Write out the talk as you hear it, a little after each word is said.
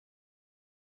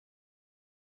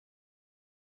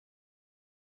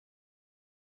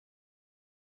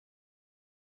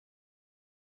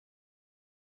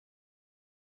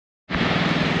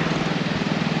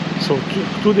So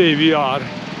today we are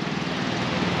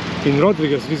in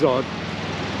Rodriguez Rizal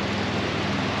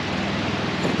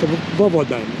at the Wawa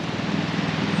Dam.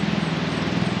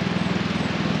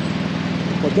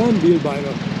 A dam built by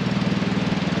the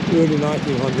early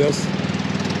 1900s,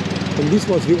 and this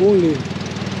was the only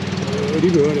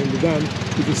river in the dam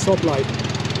which is supplied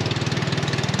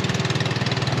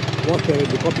water at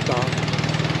the capital.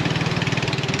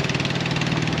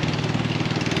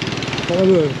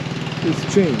 However,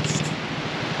 it's changed.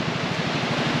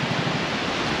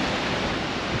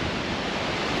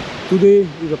 Today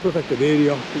is a protected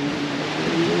area.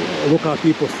 Local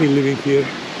people still living here,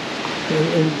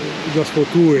 and just for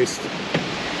tourists.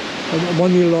 And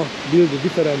Manila built a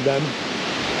different dam,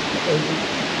 and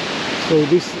so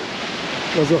this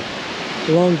was a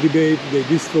long debate. They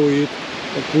destroyed it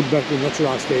and put back in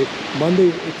natural state. One day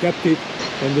they kept it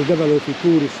and they developed a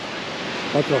tourist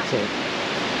attraction.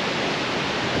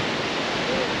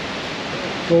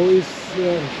 So it's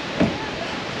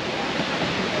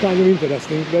kind of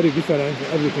interesting, very different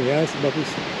from everything else, but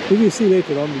it's, if you see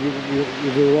later on,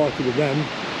 you will walk to the dam,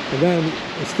 and then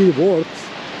it still works.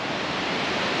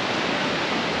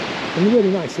 And a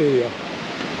very nice area.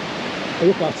 A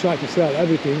local try to sell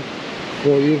everything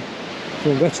for you,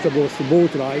 from vegetables to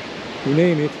boat ride, you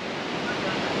name it.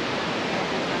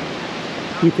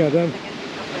 You can rent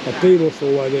a table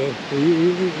over there.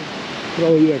 You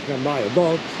probably even can buy a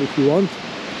dog if you want.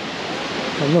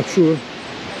 I'm not sure.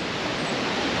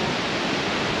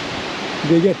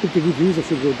 They get pretty good users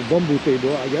to go to bamboo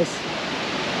table, I guess.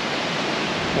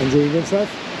 Enjoying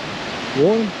themselves.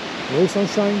 Warm, no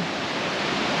sunshine.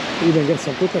 Even get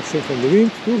some protection from the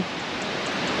wind too.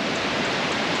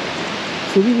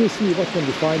 So we will see what can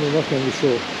be fine and what can be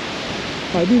show.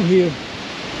 I've been here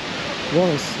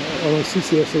once, around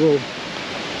 6 years ago,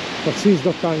 but since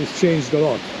that time it's changed a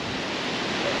lot.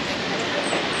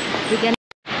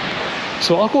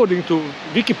 So according to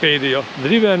Wikipedia, the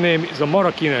river name is the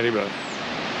Marikina River,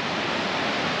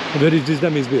 where this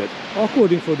dam is built.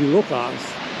 According to the locals,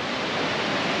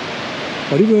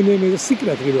 the river name is a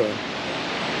secret river.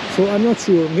 So I'm not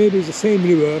sure, maybe it's the same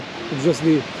river, it's just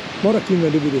the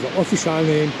Marikina River is an official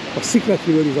name, a secret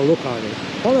river is a local name.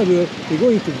 However, we're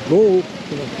going to go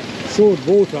on a short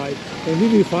boat ride and we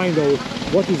will find out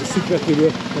what is a secret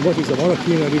river and what is a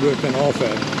Marikina River can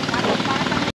offer.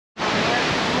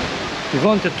 We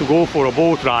wanted to go for a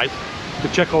boat ride to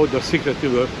check out the secret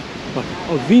river, but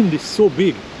our wind is so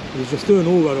big, we just turned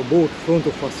over a boat in front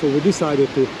of us, so we decided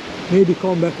to maybe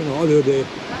come back another day,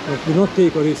 but we not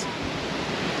take a risk.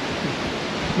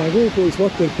 My GoPro is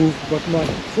waterproof, but my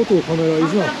photo camera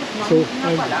is not, so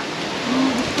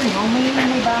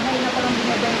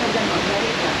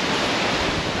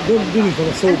I'm doing from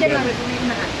a soap dam.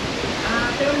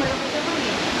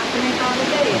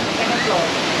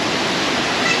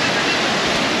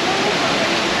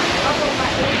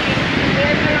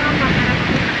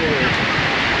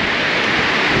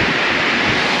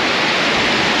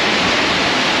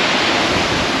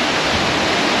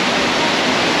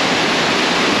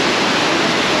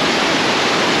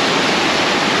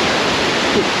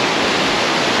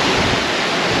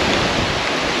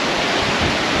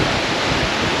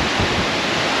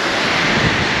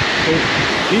 So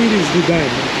here is the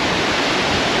dam.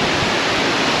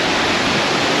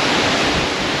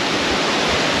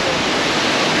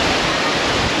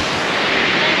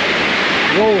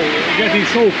 Whoa, getting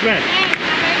so wet.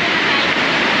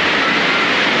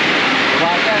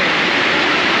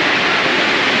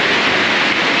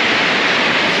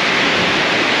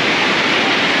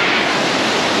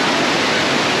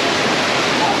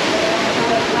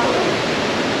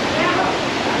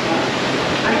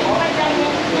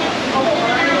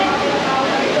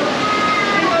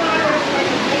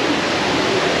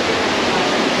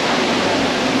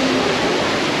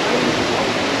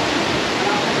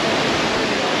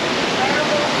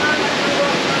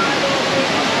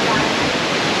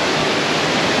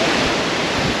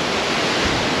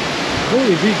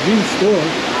 Very big windstorm.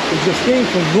 It just came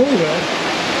from nowhere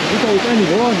without any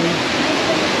warning.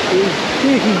 It was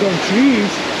taking down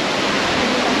trees.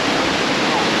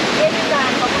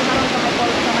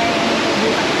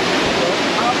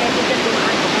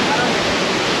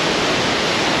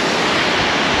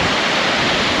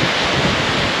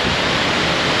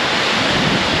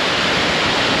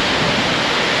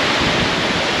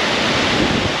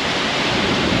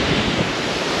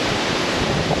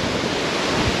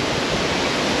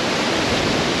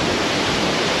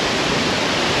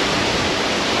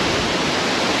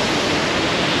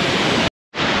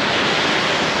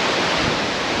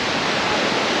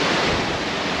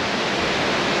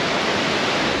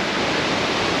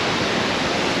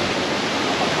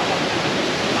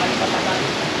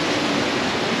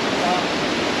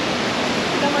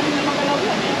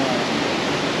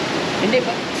 Hindi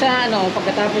pa, sa ano,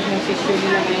 pagkatapos ng session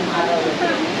nila ngayong araw.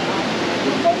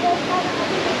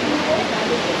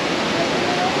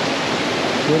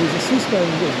 There is a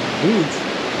suspended bridge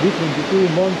between the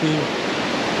two mountains.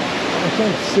 I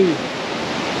can't see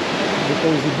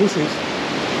because the bushes.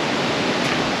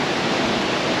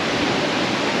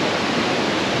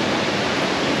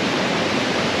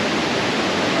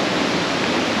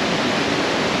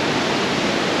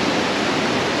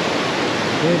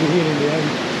 Maybe here in the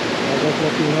end, I got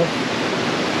lucky enough.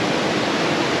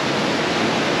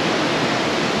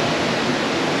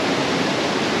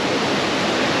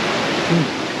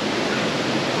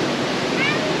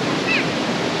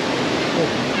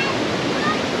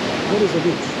 What is the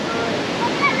beach?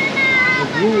 The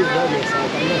blue body side,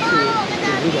 I'm not sure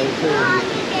the blue body side.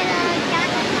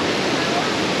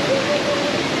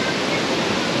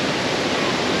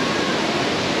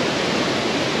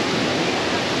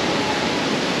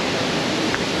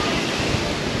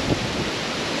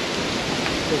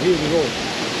 So here we go.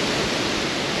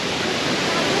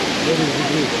 What is the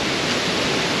bridge?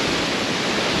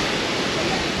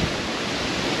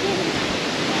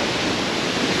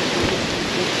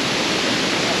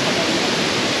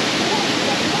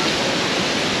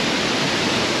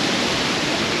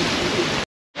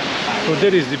 So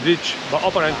there is the bridge, but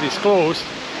apparently it's closed,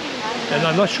 and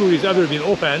I'm not sure it's ever been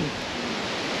opened.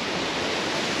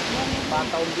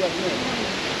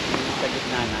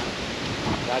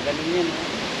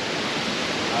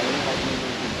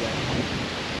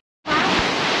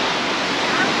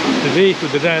 The way to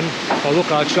the dam, a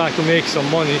local try to make some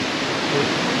money.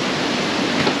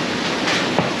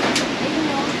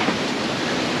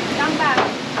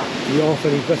 We are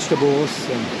offering vegetables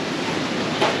and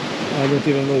I don't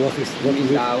even know what is it.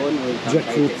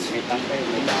 Jackfruits.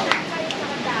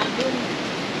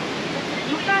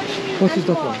 What is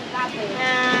that one?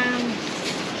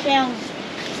 Shells.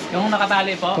 Yung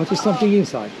nakatali po? What is something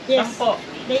inside? Yes. Po.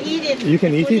 They eat it. You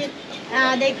can eat it?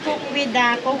 They cook with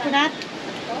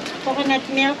coconut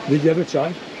milk. Did you ever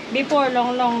try? Before,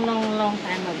 long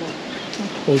time ago.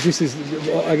 Oh, this is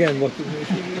again what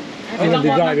even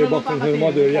the guy we bought from her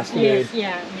mother yesterday. Yes,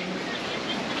 yeah.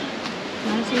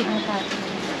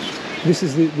 This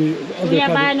is the other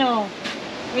kind of,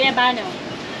 Riabano.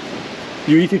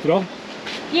 you eat it raw?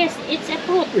 Yes, it's a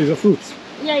fruit. It's a fruit.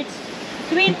 Yeah, it's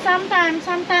sweet sometimes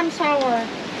sour.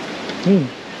 Hmm.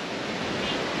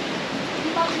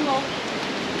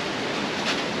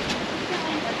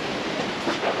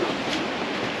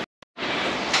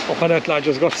 Apparently I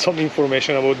just got some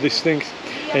information about these things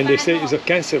and they say it's a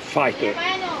cancer fighter.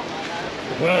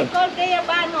 Well,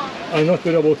 I'm not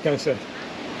worried about cancer.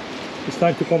 It's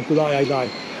time to come to die, I die.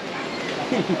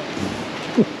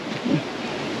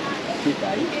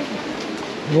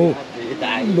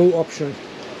 No option.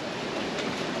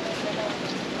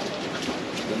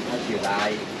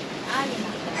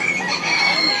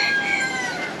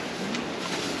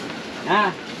 Ah,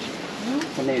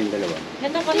 ano yung dalawa?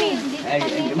 Ganito kami.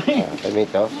 Kami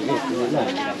ito? What is that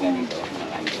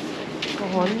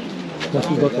one?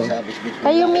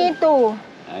 Kayo mito.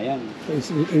 Ayan.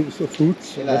 It's a fruit,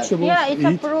 vegetables. Yeah, it's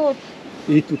a fruit.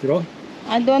 Eat it raw?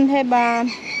 I don't have a...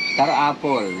 Taro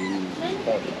apple.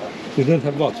 You don't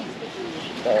have what?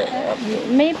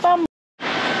 May pa.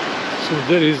 So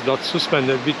there is that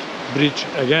suspended bridge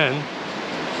again.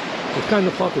 It's kind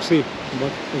of hard to see,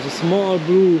 but there's a small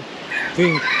blue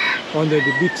thing under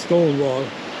the big stone wall.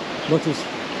 What is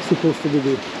supposed to be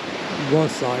the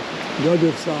one side. The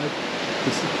other side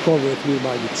is covered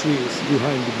by the trees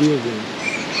behind the building.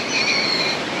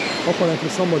 Apparently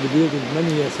somebody built it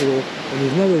many years ago and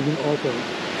it's never been opened.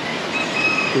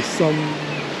 There's some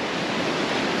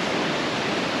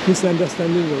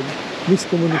misunderstanding or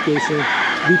miscommunication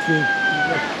between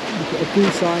two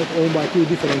sides owned by two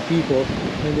different people,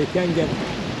 and they cannot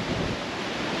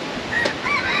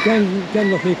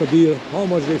make a deal how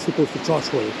much they're supposed to charge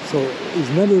for it. So it's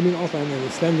never been opened and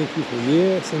it's standing here for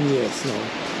years and years now.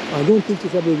 I don't think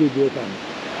it's ever will be opened.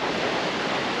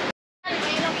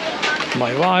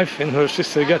 My wife and her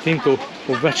sister get into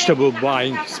a vegetable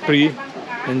buying spree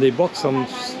and they bought some,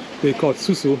 they call it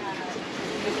susu,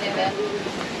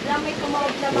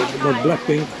 not black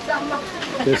pink.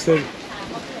 They said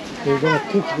they're going to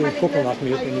cook the coconut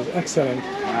milk and it's excellent.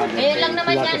 Ngayon lang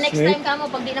naman yan, next time ka mo,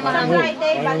 pag di naman I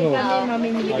don't know. I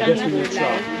guess we will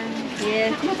try.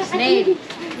 Yes. Snail.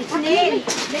 Snail.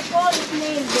 They call it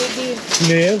snail, baby.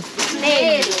 Snail?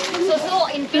 Snail. Suso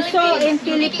in Philippines. So in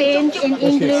Philippines, in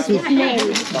English, soup. snail.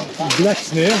 Black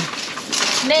snail?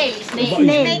 Snail. But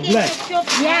Snail. it's black.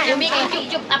 Yeah. You make it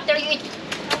chup-chup after you eat.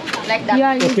 Like that.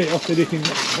 Yeah. Okay, after eating,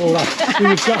 alright, we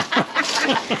will try.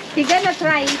 He gonna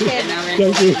try it.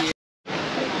 Thank you.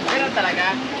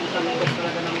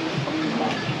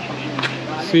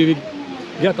 See, we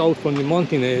get out from the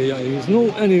mountain area. There is no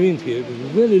any wind here.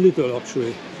 Very little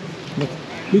actually. But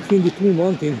between the two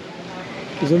mountains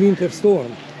is a winter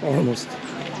storm almost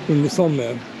in the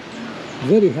summer.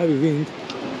 Very heavy wind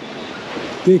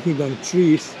taking down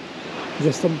trees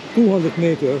just some 200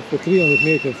 meters or 300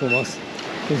 meters from us.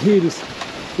 And here is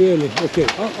fairly okay.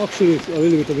 Actually, it's a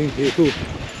little bit of wind here too,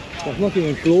 but not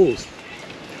even close.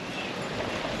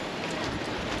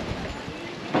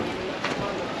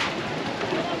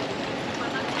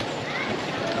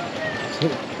 So,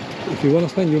 if you want to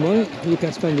spend your money, you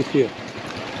can spend it here.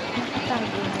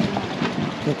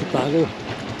 Not to Tago.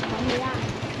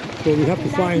 So we have to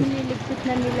find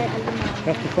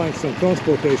some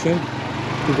transportation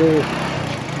to go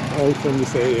out from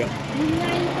this area.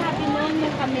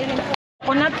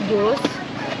 Coconut juice,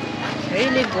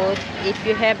 really good if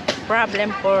you have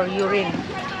problem for urine.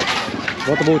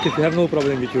 What about if you have no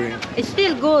problem with urine? It's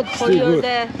still good for Still you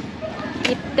good.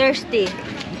 if thirsty.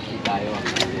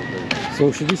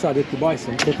 So she decided to buy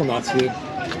some coconuts here.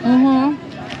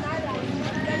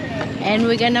 And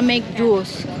we're gonna make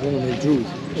juice. We're gonna make juice.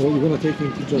 Or you're gonna take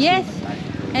it to just Yes,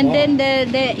 and Wow. then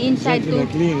the inside gently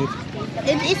too. clean it.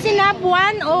 It's enough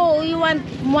one, or you want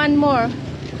one more?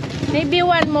 Maybe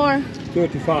one more.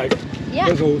 35 Yeah.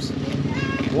 pesos.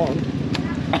 One.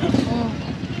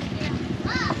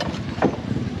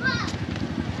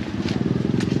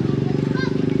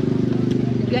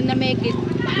 Gonna make it.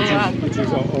 Which is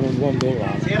around $1.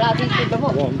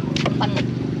 One.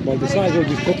 But the size of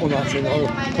these coconuts and our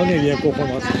Canadian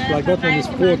coconuts, like that one is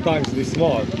 4 times this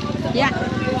small. Yeah.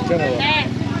 Canada.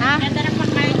 Huh?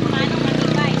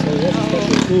 So that's a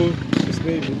special tool. Just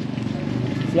maybe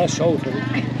flash out of it.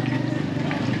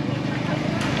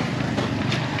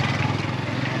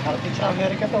 Sa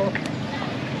Amerika to.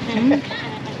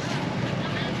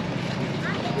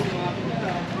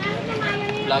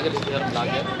 Vlogger, sir,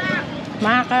 vlogger.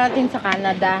 Makakarating sa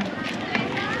Canada.